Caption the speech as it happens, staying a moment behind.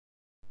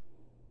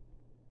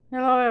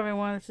Hello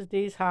everyone, this is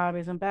Dee's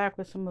Hobbies. I'm back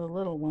with some of the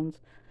little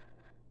ones.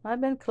 I've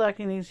been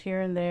collecting these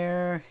here and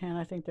there, and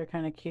I think they're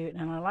kind of cute,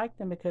 and I like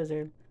them because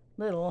they're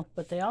little,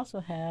 but they also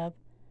have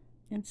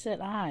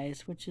inset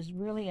eyes, which is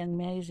really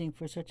amazing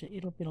for such a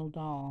little bittle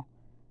doll.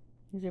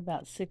 These are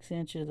about 6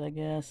 inches, I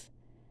guess.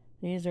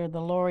 These are the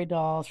Lori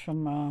dolls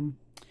from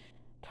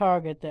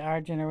Target, the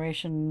Our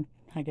Generation,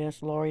 I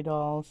guess, Lori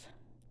dolls.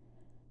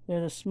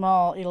 They're the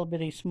small, ittle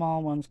bitty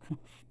small ones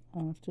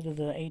instead of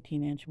the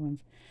 18-inch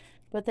ones.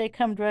 But they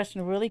come dressed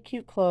in really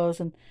cute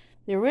clothes, and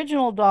the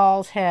original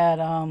dolls had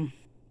her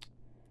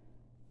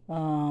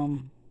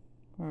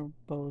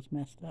bow's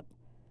messed up.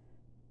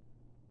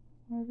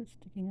 Why is it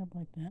sticking up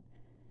like that?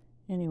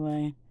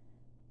 Anyway,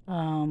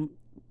 um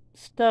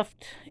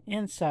stuffed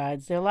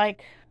insides. They're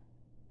like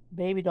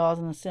baby dolls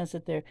in the sense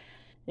that their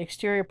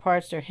exterior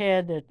parts, their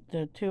head,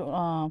 the two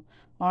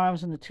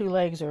arms and the two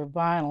legs are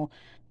vinyl,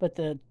 but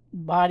the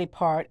body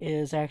part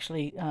is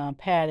actually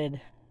padded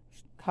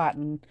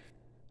cotton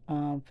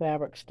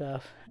fabric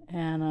stuff.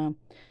 And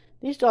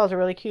these dolls are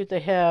really cute. They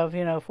have,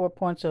 4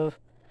 points of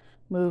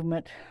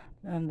movement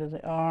under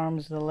the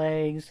arms, the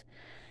legs,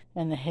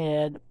 and the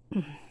head.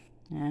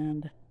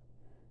 And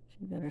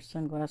she's got her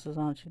sunglasses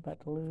on. She's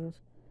about to lose.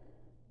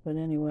 But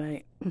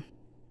anyway,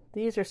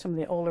 these are some of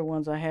the older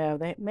ones I have.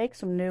 They make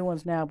some new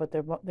ones now, but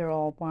they're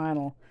all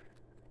vinyl.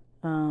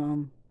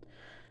 Um,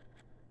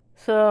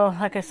 so,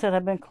 like I said,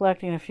 I've been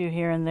collecting a few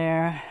here and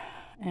there,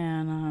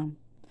 and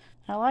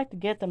I like to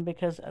get them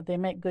because they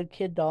make good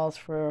kid dolls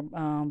for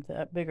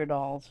the bigger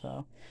dolls.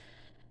 So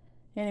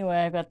anyway,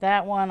 I've got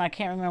that one. I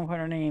can't remember what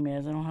her name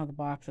is. I don't have the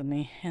box with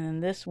me. And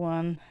then this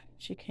one,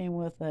 she came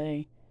with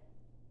a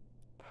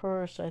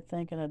purse, I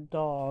think, and a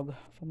dog,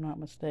 if I'm not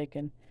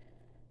mistaken.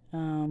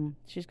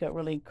 She's got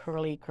really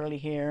curly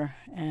hair,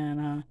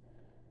 and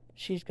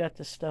she's got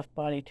the stuffed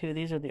body too.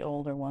 These are the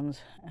older ones,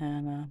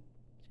 and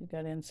she's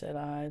got inset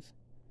eyes.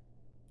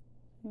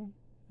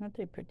 Aren't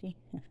they pretty?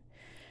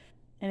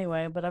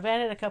 Anyway, but I've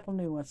added a couple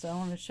new ones, so I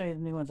want to show you the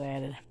new ones I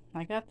added.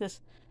 I got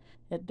this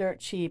at Dirt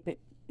Cheap. It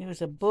was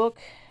a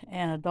book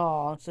and a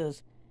doll. It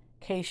says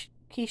Keisha.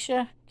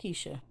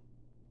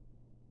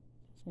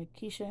 So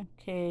Keisha,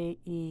 Keisha,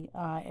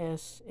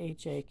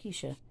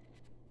 Keisha.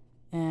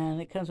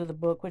 And it comes with a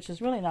book, which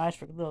is really nice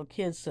for little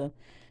kids, so it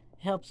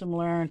helps them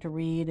learn to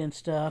read and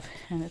stuff.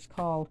 And it's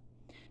called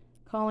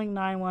Calling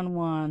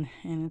 911,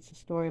 and it's a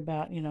story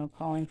about,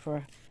 calling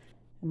for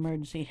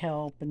emergency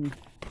help and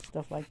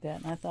stuff like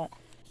that. And I thought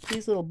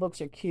these little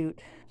books are cute.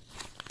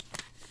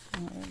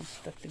 Oh, they're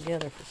stuck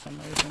together for some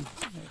reason.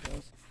 There it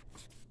goes.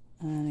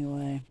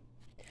 Anyway,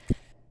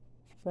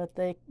 but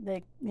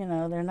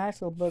they're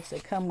nice little books. They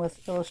come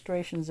with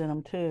illustrations in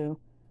them too,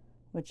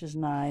 which is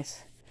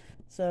nice.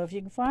 So if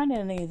you can find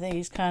any of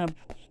these kind of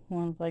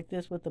ones like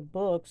this with the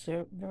books,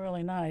 they're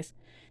really nice.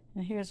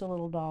 And here's a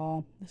little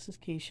doll. This is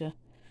Keisha.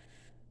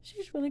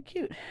 She's really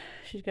cute.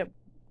 She's got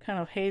kind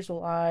of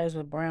hazel eyes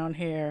with brown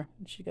hair.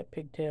 She's got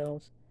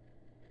pigtails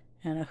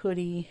and a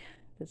hoodie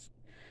that's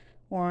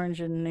orange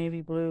and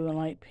navy blue and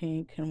light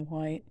pink and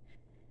white.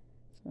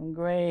 Some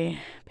gray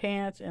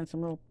pants and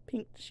some little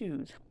pink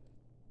shoes.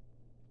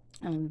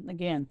 And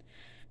again,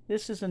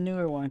 this is a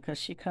newer one because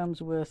she comes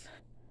with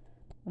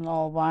an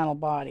all vinyl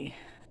body.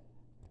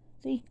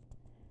 See?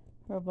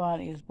 Her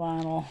body is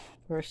vinyl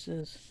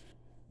versus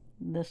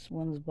this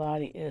one's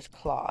body is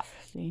cloth.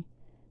 See?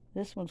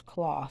 This one's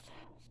cloth.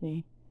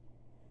 See?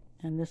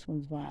 And this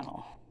one's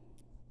vinyl.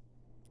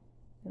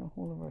 Get a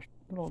hold of her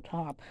little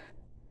top.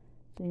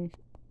 See?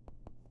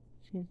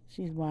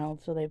 She's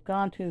vinyl. So they've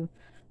gone to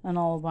an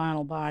all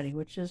vinyl body,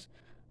 which is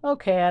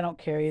okay. I don't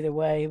care either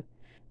way.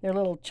 They're a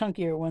little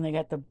chunkier when they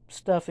got the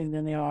stuffing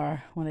than they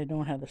are when they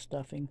don't have the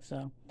stuffing.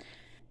 So,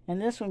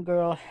 and this one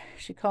girl,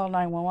 she called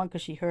 911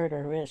 because she hurt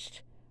her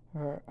wrist,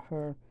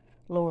 her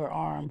lower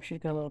arm. She's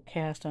got a little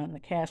cast on it, and the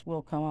cast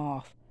will come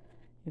off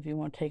if you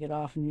want to take it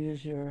off and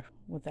use her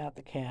without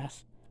the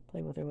cast.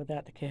 Play with her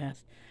without the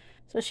cast.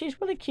 So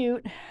she's really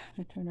cute.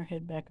 I turn her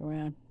head back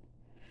around.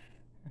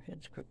 Her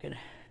head's crooked.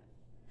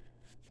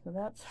 So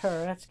that's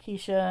her. That's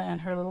Keisha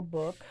and her little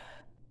book.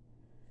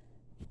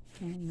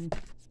 And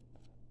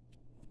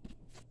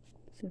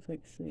see if I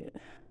can see it.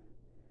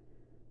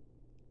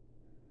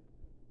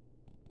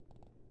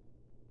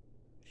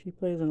 She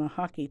plays on a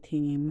hockey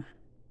team.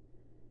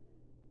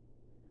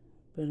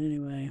 But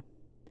anyway,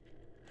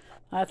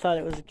 I thought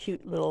it was a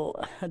cute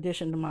little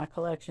addition to my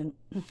collection.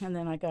 And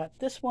then I got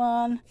this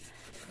one.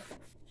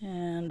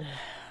 And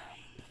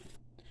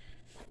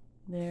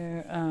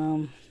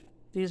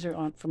these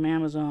are from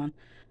Amazon.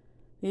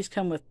 These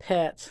come with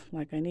pets.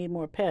 Like, I need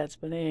more pets,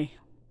 but hey,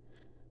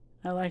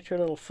 I liked her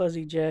little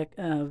fuzzy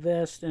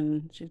vest,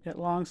 and she's got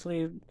long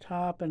sleeve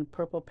top and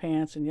purple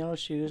pants and yellow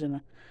shoes and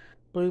a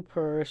blue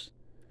purse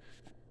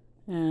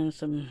and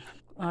some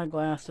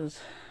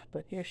eyeglasses.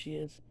 But here she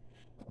is.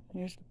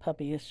 Here's the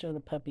puppy. Let's show the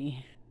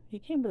puppy. He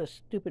came with a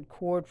stupid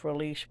cord for a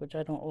leash, which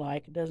I don't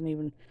like. It doesn't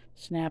even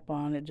snap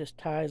on. It just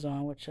ties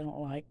on, which I don't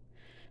like.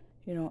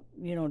 You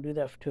don't do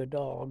that to a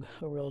dog,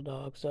 a real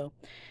dog. So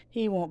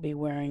he won't be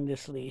wearing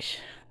this leash.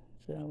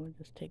 So we'll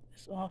just take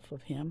this off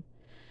of him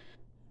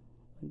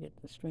and get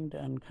the string to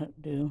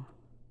undo.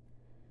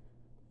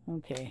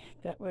 Okay,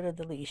 got rid of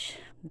the leash.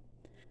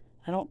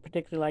 I don't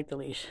particularly like the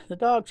leash. The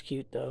dog's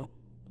cute though.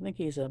 I think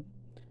he's a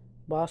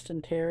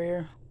Boston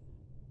Terrier.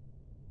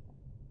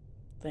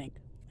 I think.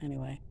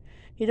 Anyway,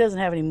 he doesn't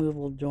have any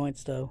movable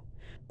joints though,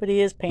 but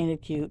he is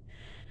painted cute.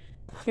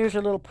 Here's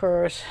her little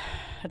purse.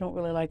 I don't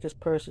really like this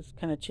purse. It's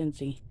kind of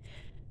chintzy.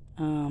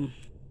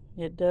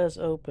 It does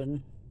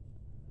open.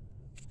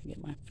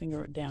 Get my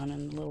finger down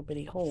in a little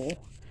bitty hole. Here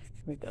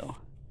we go.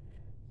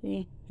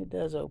 See, it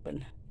does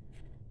open,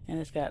 and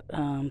it's got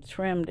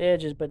trimmed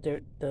edges, but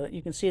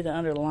you can see the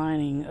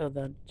underlining of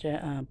the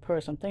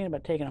purse. I'm thinking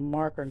about taking a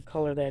marker and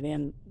color that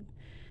in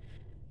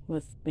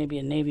with maybe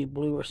a navy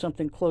blue or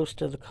something close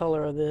to the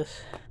color of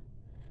this.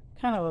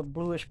 Kind of a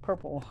bluish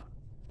purple.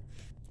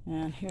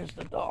 And here's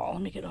the doll.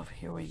 Let me get over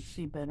here where you can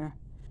see better.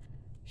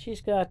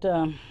 She's got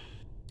an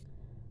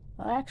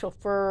actual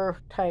fur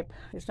type.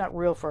 It's not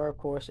real fur, of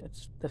course.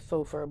 It's the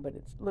faux fur, but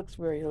it looks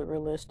very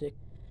realistic.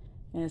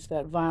 And it's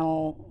got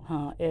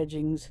vinyl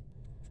edgings,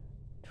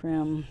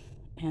 trim,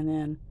 and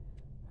then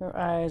her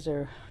eyes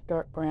are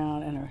dark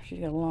brown, and she's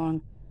got a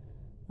long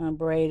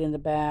braid in the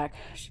back.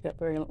 She's got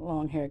very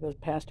long hair. It goes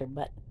past her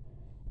butt.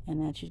 And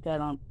then she's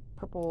got on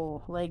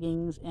purple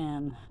leggings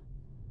and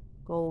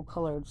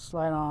gold-colored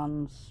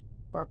slide-on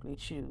sparkly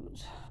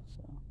shoes.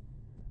 So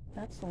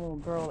that's the little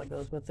girl that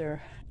goes with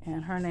her,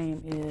 and her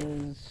name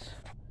is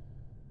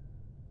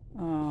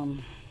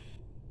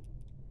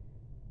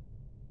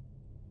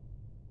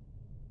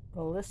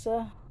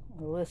Alyssa,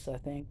 I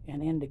think,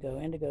 and Indigo.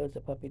 Indigo is a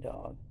puppy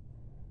dog.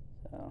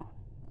 So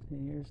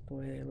here's the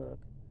way they look.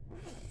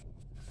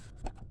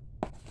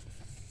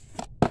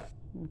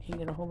 You can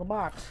get a hold of the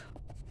box.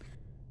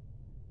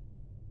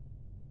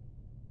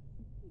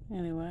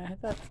 Anyway, I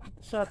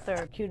thought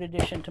they're a cute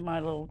addition to my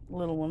little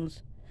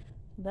ones.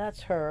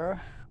 That's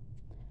her.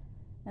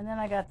 And then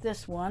I got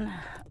this one.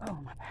 Oh,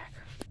 my back.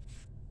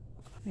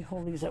 Let me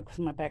hold these up because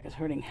my back is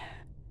hurting.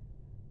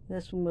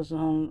 This one was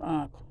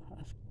on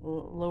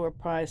lower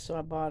price, so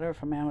I bought her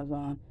from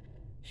Amazon.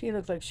 She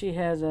looks like she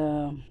has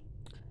a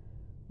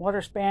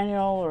water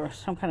spaniel or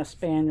some kind of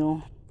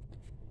spaniel.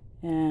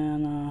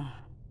 And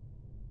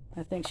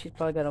I think she's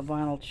probably got a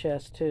vinyl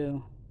chest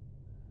too.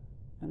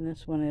 And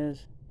this one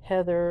is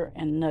Heather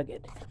and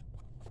Nugget.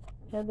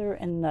 Heather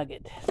and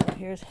Nugget. So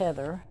here's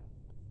Heather.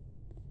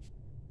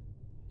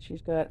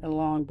 She's got a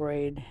long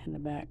braid in the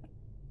back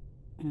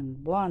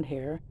and blonde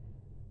hair,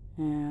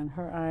 and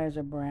her eyes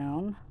are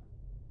brown.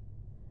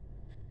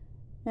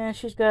 And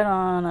she's got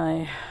on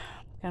a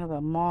kind of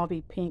a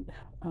mauvey pink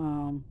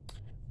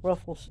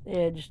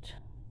ruffle-edged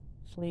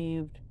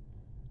sleeved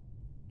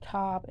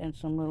top and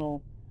some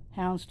little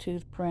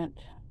houndstooth print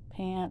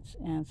pants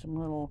and some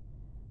little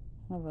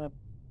kind of a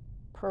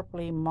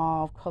purpley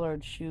mauve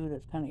colored shoe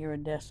that's kind of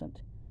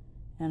iridescent,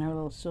 and her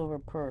little silver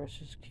purse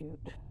is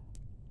cute.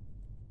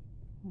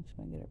 I'm just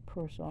going to get her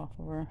purse off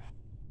of her.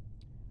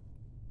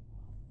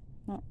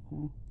 There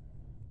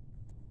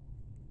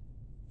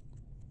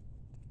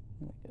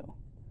we go.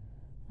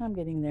 I'm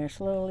getting there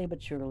slowly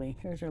but surely.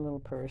 Here's her little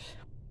purse,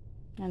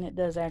 and it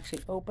does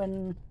actually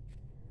open.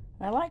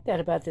 I like that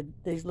about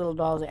these little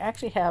dolls. They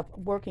actually have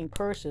working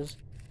purses.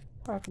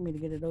 It's hard for me to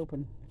get it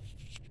open.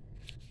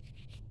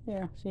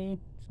 There, see?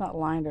 It's not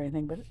lined or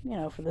anything, but, you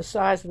know, for the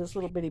size of this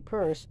little bitty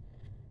purse,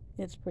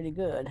 it's pretty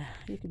good.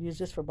 You could use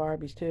this for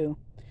Barbies, too.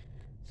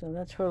 So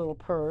that's her little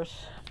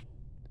purse.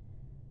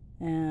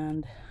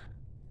 And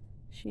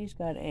she's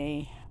got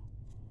a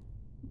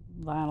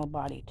vinyl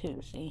body,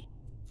 too, see?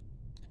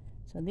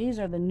 So these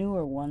are the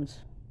newer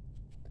ones.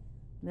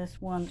 This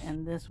one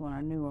and this one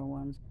are newer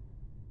ones.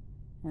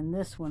 And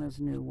this one is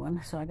a new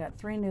one. So I got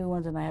 3 new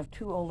ones, and I have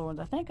 2 older ones.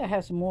 I think I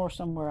have some more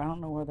somewhere. I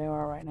don't know where they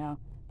are right now.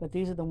 But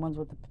these are the ones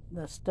with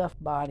the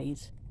stuffed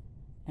bodies,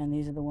 and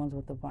these are the ones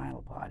with the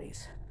vinyl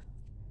bodies.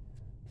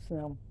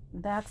 So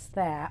that's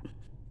that.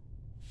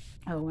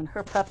 Oh, and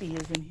her puppy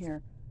is in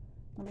here.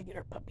 Let me get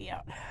her puppy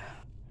out.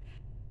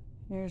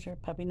 Here's her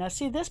puppy. Now,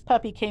 see, this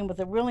puppy came with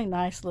a really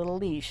nice little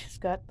leash. It's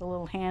got the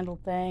little handle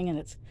thing, and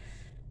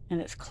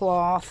it's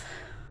cloth.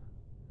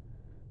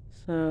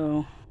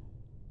 So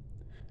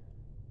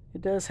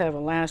it does have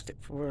elastic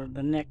for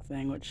the neck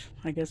thing, which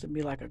I guess it'd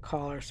be like a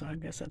collar, so I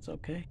guess that's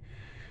okay.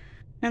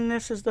 And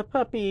this is the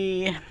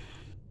puppy.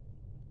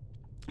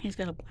 He's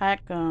got a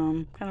black,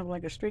 kind of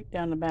like a streak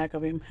down the back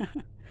of him.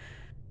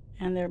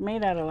 And they're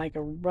made out of like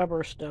a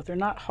rubber stuff. They're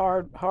not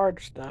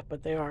hard stuff,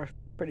 but they are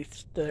pretty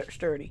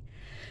sturdy.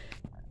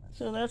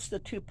 So that's the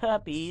 2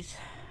 puppies.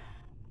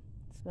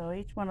 So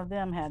each one of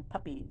them had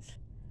puppies.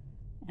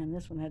 And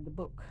this one had the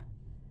book.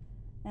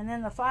 And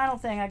then the final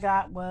thing I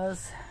got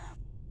was,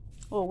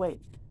 oh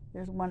wait,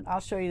 there's one. I'll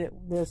show you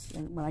this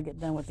when I get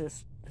done with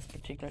this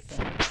particular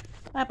thing.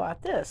 I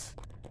bought this.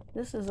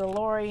 This is a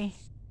Lori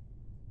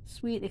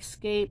Sweet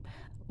Escape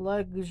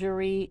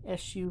Luxury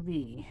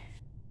SUV.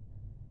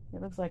 It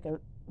looks like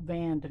a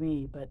van to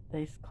me, but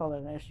they call it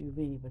an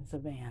SUV, but it's a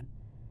van.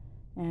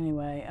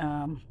 Anyway,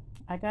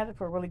 I got it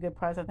for a really good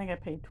price. I think I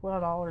paid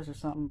 $12 or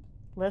something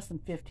less than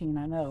 15,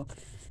 I know.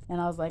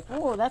 And I was like,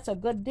 oh, that's a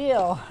good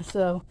deal.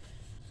 So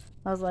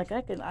I was like,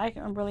 I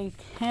can really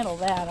handle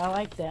that. I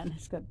like that. And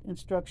it's got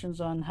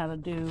instructions on how to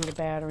do the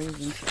batteries,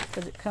 and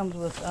because it comes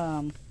with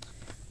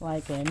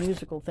like a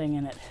musical thing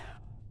in it.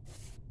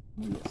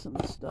 Let me get some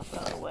of this stuff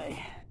out of the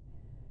way.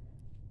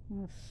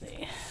 Let's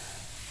see.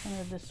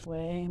 This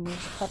way, move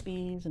the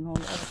puppies and all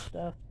the other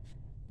stuff.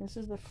 This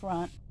is the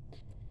front.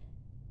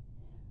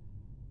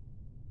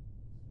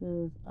 This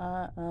is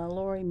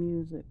Lori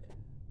Music.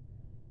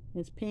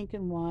 It's pink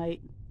and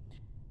white.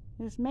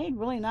 It's made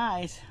really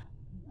nice.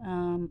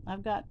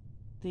 I've got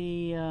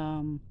the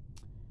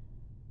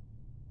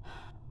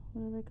what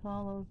do they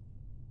call those?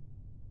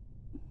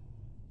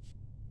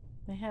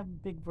 They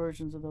have big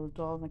versions of those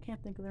dolls. I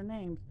can't think of their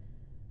names.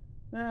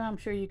 Well, I'm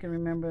sure you can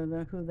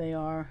remember who they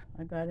are.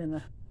 I got in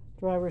the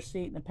driver's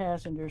seat and the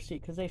passenger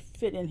seat because they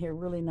fit in here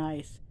really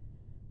nice.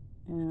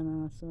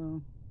 And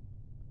so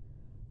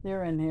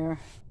they're in here.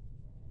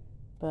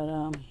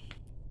 But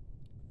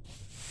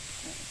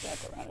back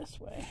around this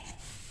way.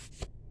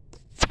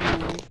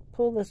 And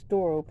pull this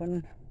door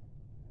open,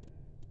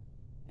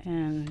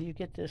 and you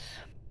get this.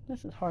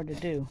 This is hard to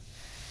do.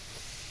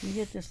 You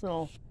get this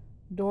little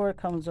door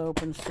comes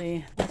open.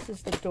 See, this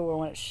is the door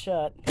when it's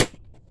shut.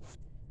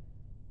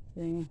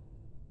 See,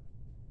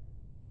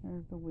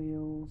 there's the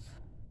wheels,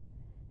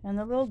 and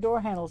the little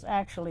door handles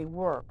actually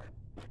work.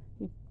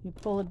 You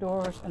pull the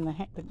doors, and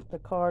the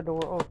car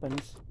door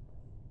opens.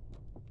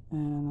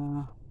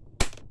 And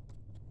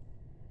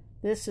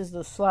this is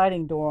the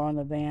sliding door on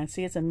the van.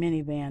 See, it's a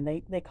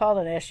minivan. They call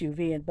it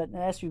SUV, but an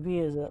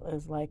SUV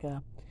is like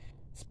a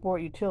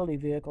sport utility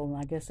vehicle, and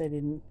I guess they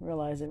didn't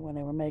realize it when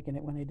they were making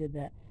it when they did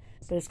that.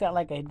 But it's got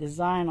like a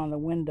design on the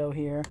window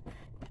here.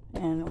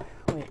 And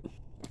wait,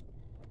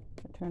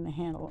 I turn the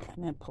handle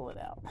and then pull it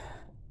out.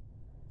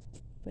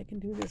 If I can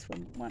do this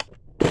one,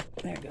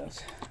 there it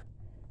goes.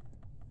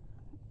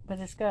 But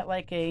it's got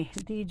like a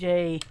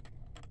DJ,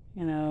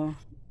 you know,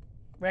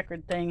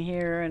 record thing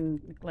here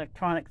and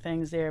electronic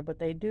things there, but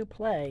they do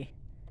play.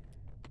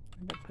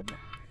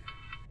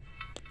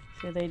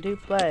 So they do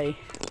play.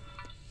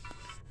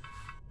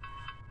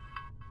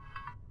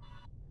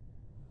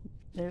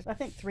 There's, I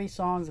think, 3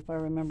 songs if I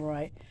remember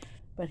right.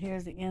 But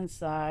here's the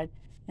inside,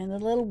 and the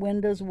little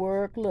windows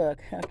work.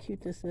 Look how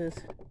cute this is.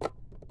 I'm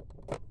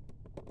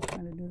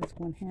trying to do this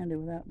one-handed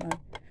without my.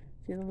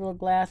 See the little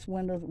glass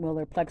windows? Well,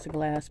 they're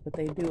plexiglass, but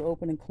they do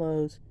open and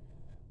close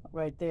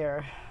right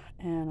there.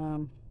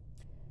 And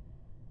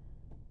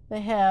they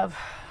have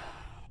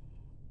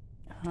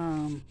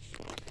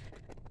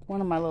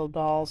one of my little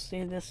dolls.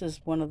 See, this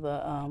is one of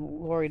the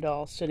Lori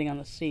dolls sitting on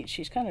the seat.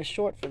 She's kind of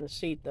short for the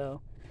seat,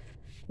 though.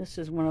 This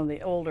is one of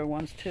the older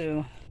ones,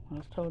 too. I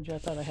told you I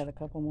thought I had a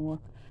couple more.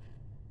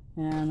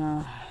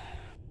 And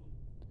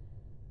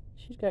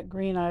she's got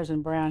green eyes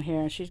and brown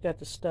hair, and she's got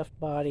the stuffed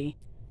body,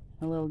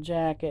 a little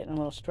jacket, and a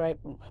little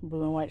striped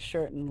blue and white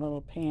shirt, and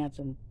little pants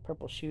and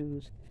purple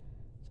shoes.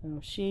 So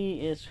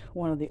she is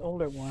one of the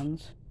older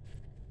ones.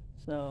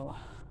 So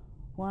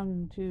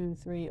 1, 2,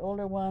 3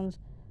 older ones,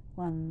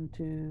 1,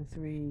 2,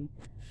 3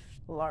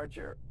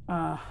 larger,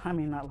 I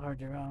mean not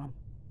larger,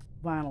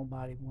 vinyl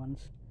bodied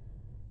ones.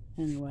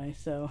 Anyway,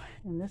 so,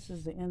 and this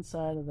is the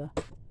inside of the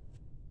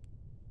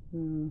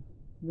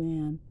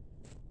van.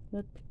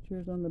 That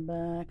picture's on the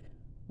back,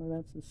 or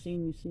that's the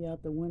scene you see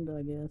out the window,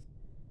 I guess.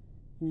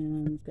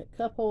 And it's got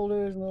cup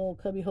holders and little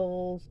cubby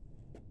holes,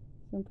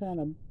 some kind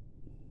of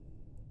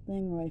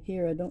thing right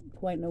here. I don't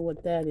quite know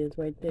what that is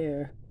right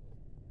there.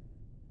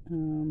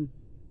 And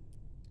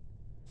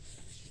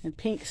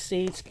pink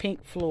seats,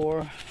 pink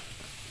floor.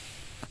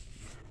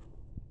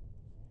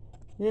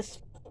 This,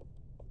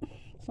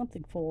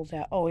 something folds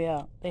out. Oh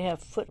yeah, they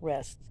have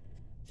footrest.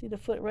 See the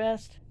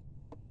footrest?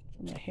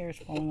 Some of the hair's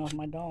falling off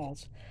my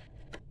dolls.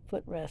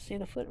 Footrest. See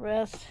the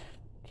footrest?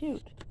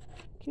 Cute.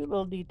 Cute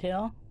little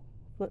detail.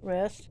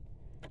 Footrest.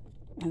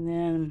 And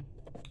then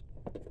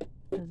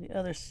there's the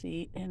other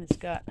seat, and it's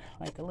got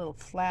like a little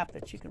flap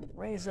that you can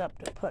raise up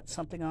to put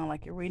something on,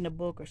 like you're reading a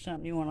book or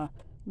something. You want a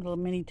little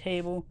mini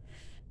table.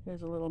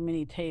 There's a little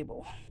mini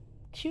table.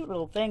 Cute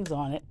little things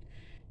on it.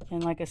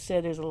 And like I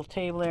said, there's a little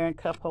table there and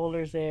cup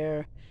holders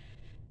there.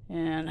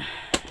 And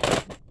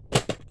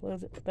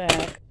close it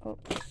back.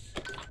 Oops.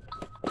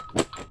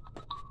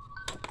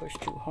 Push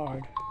too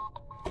hard.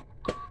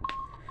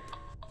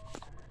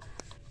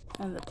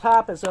 And the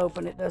top is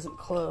open, it doesn't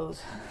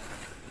close.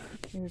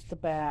 Here's the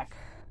back.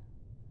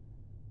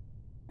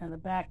 And the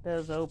back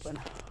does open.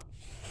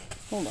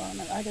 Hold on a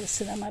minute, I gotta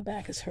sit down, my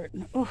back is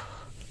hurting. Oh,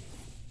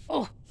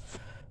 oh,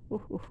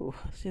 ooh.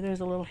 See, there's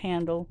a little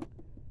handle.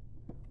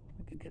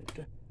 I could get it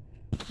to.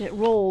 It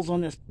rolls on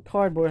this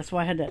cardboard, that's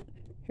why I had that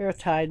hair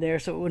tied there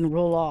so it wouldn't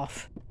roll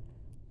off.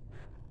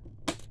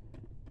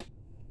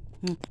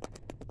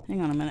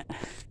 Hang on a minute.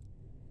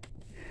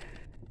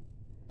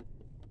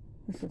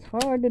 This is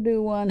hard to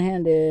do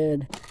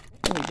one-handed.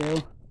 There we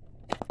go.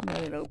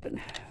 Got it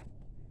open.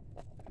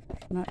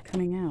 It's not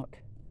coming out.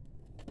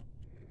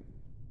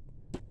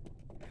 I'm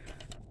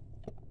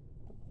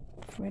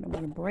afraid I'm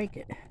going to break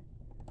it.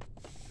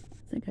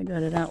 think I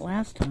got it out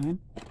last time.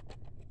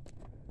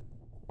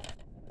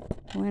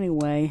 Well,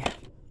 anyway,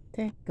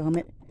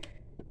 dadgummit,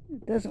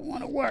 it doesn't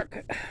want to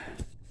work.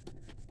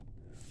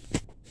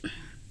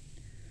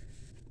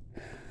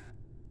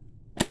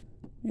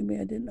 Maybe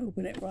I didn't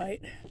open it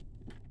right.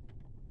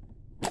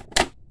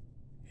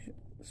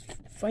 It's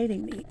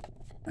fighting me.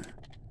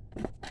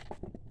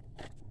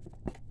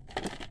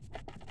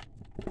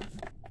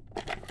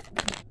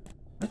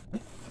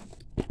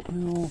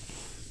 Well,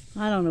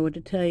 I don't know what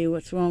to tell you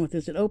what's wrong with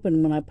this. It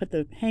opened when I put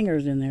the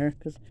hangers in there,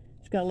 because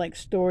it's got like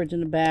storage in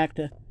the back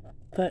to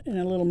put in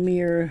a little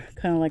mirror,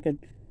 kind of like a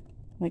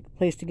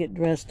place to get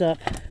dressed up.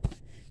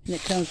 And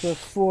it comes with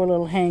 4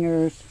 little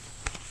hangers.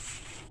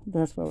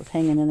 That's what was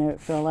hanging in there. It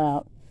fell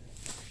out.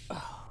 Oh,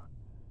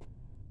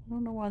 I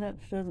don't know why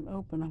that doesn't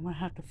open. I'm gonna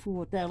have to fool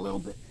with that a little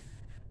bit.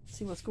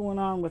 See what's going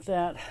on with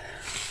that.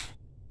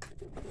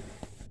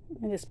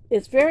 And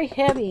it's very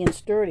heavy and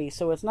sturdy,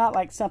 so it's not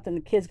like something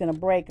the kid's gonna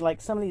break.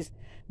 Like some of these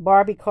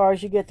Barbie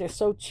cars you get, they're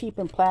so cheap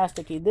and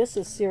plasticky. This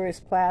is serious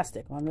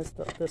plastic on this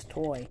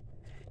toy.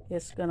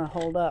 It's gonna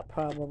hold up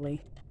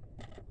probably.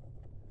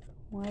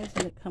 Why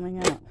isn't it coming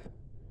out?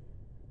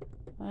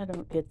 I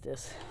don't get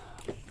this.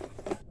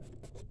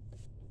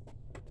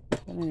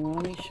 But anyway,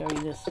 let me show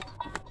you this.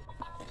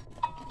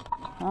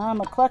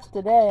 I'm a klutz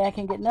today. I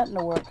can get nothing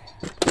to work.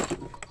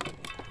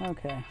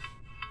 Okay.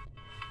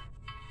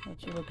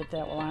 Let you look at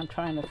that while I'm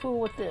trying to fool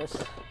with this.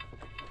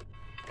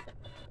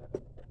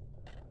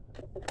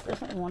 It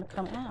doesn't want to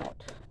come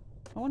out.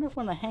 I wonder if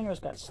one of the hangers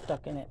got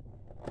stuck in it.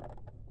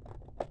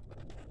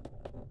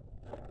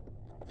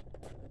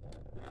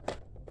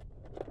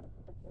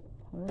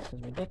 Well, this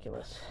is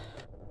ridiculous.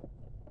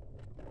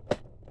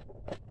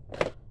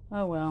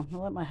 Oh well,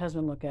 I'll let my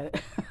husband look at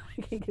it.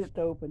 I can't get it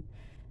to open.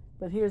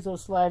 But here's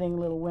those sliding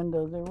little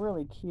windows. They're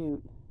really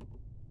cute.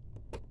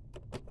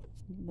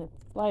 The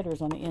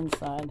sliders on the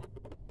inside.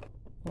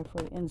 They're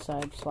for the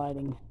inside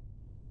sliding.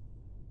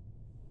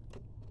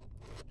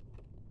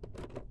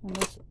 And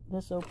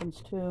this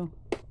opens too.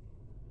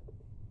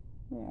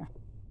 There.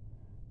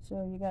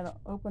 So you got an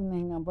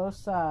opening on both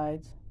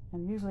sides.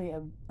 And usually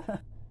a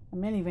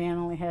minivan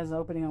only has an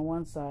opening on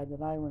one side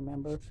that I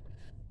remember.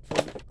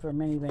 For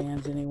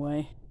minivans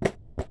anyway.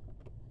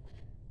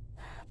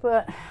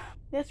 But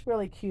it's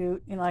really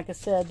cute. You know, like I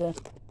said, the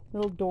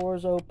little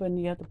doors open.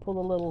 You have to pull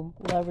the little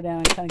lever down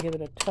and kind of give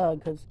it a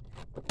tug because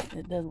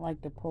it doesn't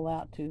like to pull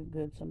out too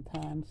good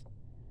sometimes.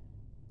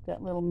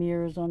 Got little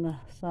mirrors on the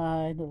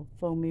side, little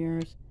faux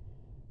mirrors.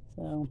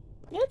 So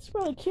it's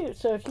really cute.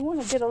 So if you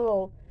want to get a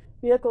little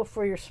vehicle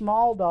for your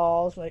small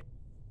dolls, like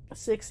a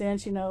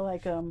 6-inch, you know,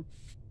 like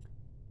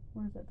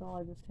where's that doll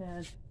I just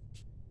had?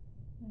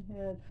 I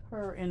had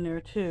her in there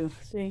too.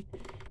 See,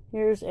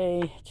 here's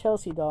a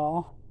Chelsea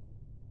doll.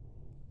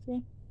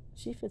 See,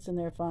 she fits in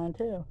there fine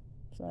too.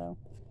 So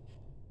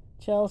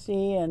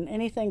Chelsea, and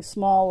anything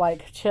small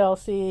like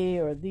Chelsea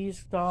or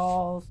these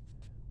dolls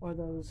or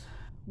those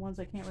ones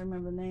I can't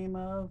remember the name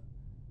of.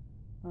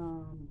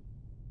 I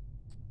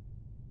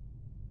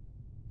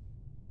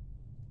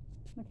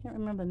can't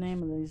remember the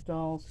name of these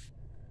dolls.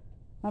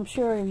 I'm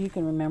sure you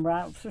can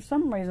remember. For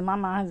some reason my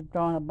mind's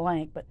drawing a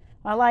blank, but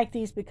I like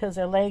these because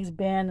their legs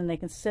bend and they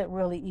can sit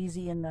really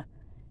easy in the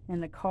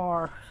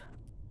car.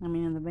 I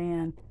mean in the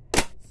van.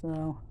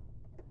 So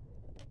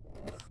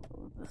let's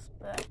load this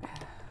back.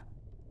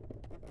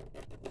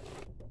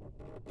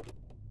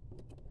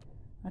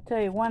 I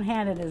tell you,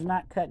 one-handed is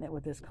not cutting it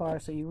with this car,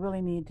 so you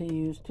really need to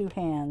use 2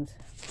 hands.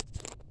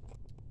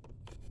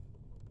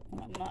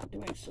 And I'm not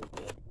doing so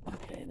good.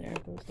 Okay, there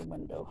goes the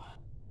window.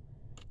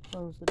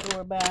 Close the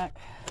door back.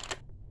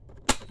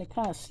 They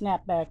kind of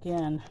snap back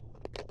in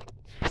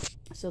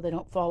so they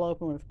don't fall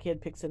open when a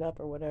kid picks it up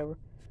or whatever.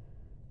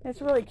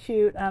 It's really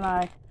cute, and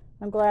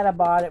I'm glad I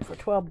bought it for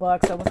 12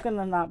 bucks. I was going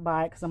to not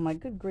buy it because I'm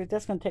like, good grief,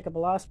 that's going to take up a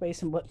lot of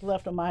space and what's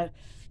left of my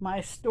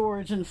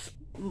storage and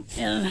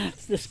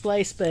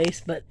display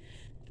space. But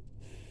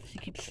she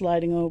keeps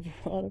sliding over.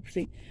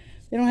 See,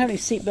 they don't have any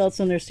seat belts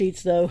on their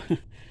seats though,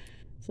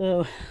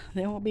 so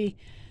they won't be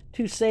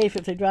too safe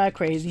if they drive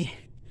crazy.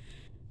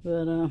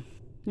 But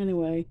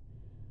anyway,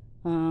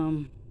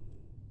 so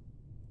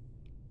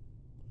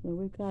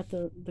we've got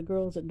the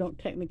girls that don't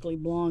technically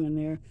belong in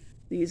there.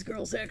 These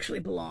girls actually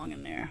belong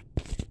in there.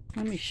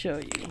 Let me show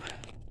you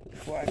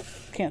before I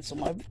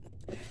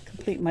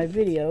complete my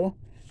video.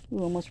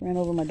 Ooh, almost ran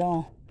over my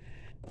doll.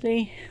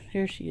 See,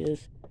 here she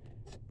is.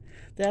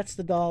 That's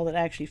the doll that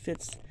actually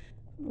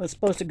was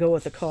supposed to go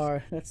with the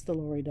car. That's the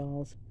Lori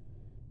dolls.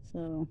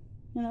 So,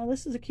 you know,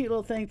 this is a cute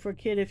little thing for a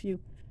kid if you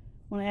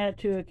want to add it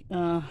to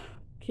a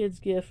kid's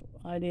gift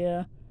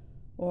idea,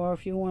 or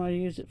if you want to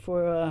use it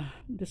for a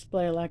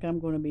display like I'm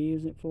going to be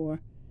using it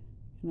for.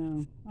 You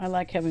know, I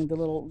like having the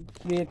little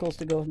vehicles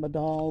to go with my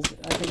dolls.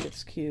 I think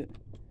it's cute.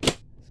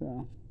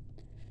 So,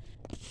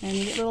 and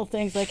you get little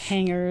things like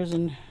hangers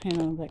and, you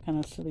know, that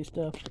kind of silly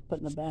stuff to put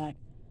in the back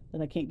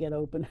that I can't get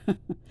open.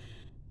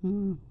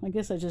 I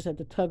guess I just have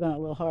to tug on it a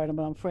little hard,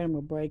 but I'm afraid I'm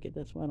going to break it.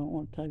 That's why I don't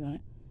want to tug on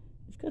it.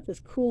 It's got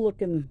this cool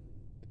looking,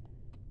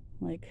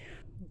 like,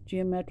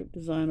 geometric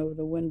design over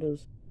the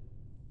windows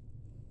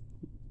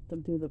to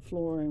do the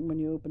flooring when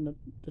you open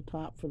the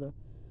top for the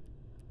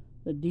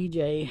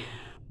DJ.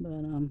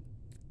 But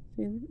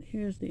see,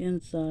 here's the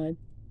inside.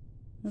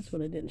 That's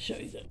what I didn't show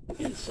you,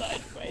 the inside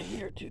right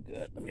here too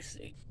good. Let me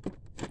see.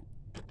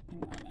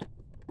 Hang on a minute.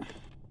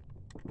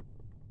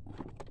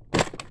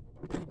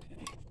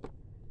 Okay.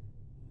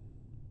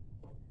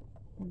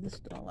 Move this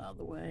all out of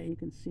the way. You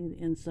can see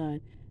the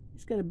inside.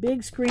 It's got a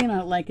big screen on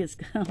it, like it's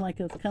kind of like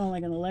an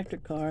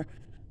electric car,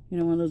 you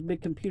know, one of those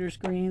big computer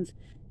screens.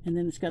 And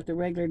then it's got the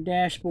regular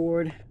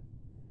dashboard,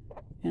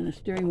 and the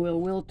steering wheel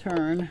will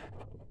turn.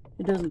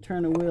 It doesn't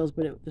turn the wheels,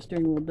 but the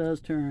steering wheel does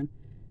turn.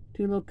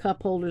 Two little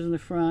cup holders in the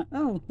front.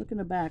 Oh, look in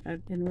the back. I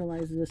didn't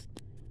realize this.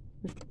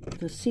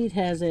 The seat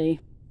has a.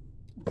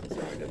 It's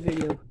hard to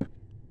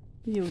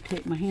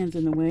videotape. My hand's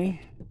in the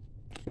way.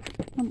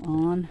 Come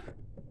on.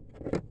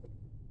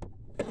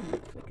 I don't know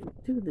if I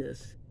can do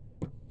this.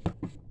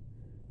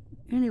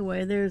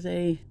 Anyway, there's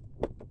a.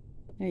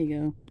 There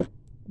you go.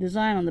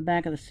 Design on the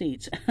back of the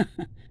seats.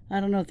 I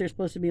don't know if they're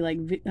supposed to be like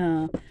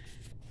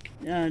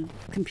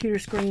computer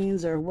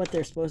screens or what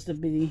they're supposed to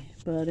be,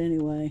 but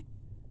anyway.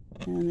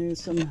 And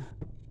there's some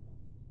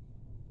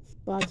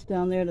spots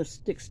down there to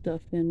stick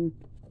stuff in,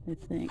 I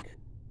think.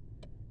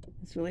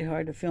 It's really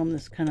hard to film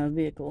this kind of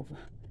vehicle.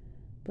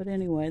 But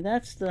anyway,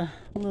 that's the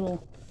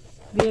little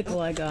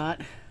vehicle I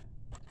got.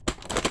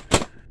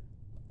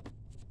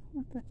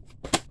 What the?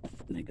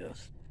 There it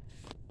goes.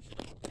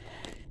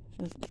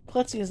 As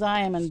klutzy as I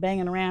am and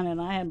banging around, and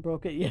I haven't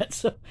broke it yet,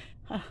 so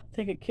I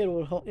think it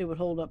would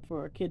hold up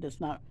for a kid that's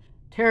not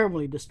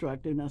terribly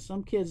destructive. Now,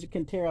 some kids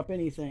can tear up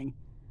anything,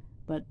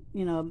 but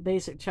you know, a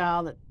basic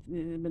child that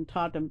has been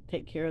taught to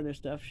take care of their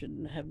stuff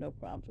shouldn't have no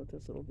problems with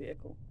this little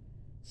vehicle.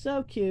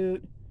 So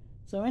cute.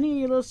 So any of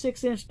your little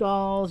 6-inch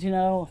dolls, you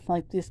know,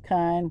 like this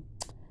kind,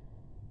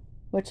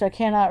 which I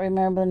cannot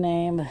remember the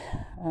name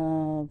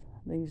of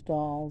these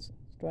dolls.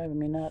 It's driving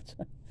me nuts.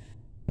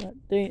 But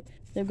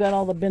they've got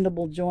all the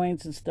bendable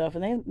joints and stuff,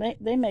 and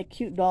they make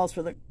cute dolls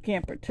for the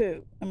camper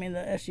too. I mean the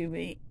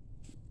SUV.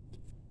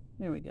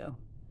 There we go.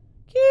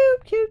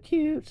 Cute, cute,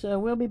 cute. So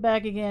we'll be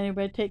back again.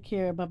 Everybody take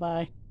care.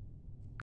 Bye-bye.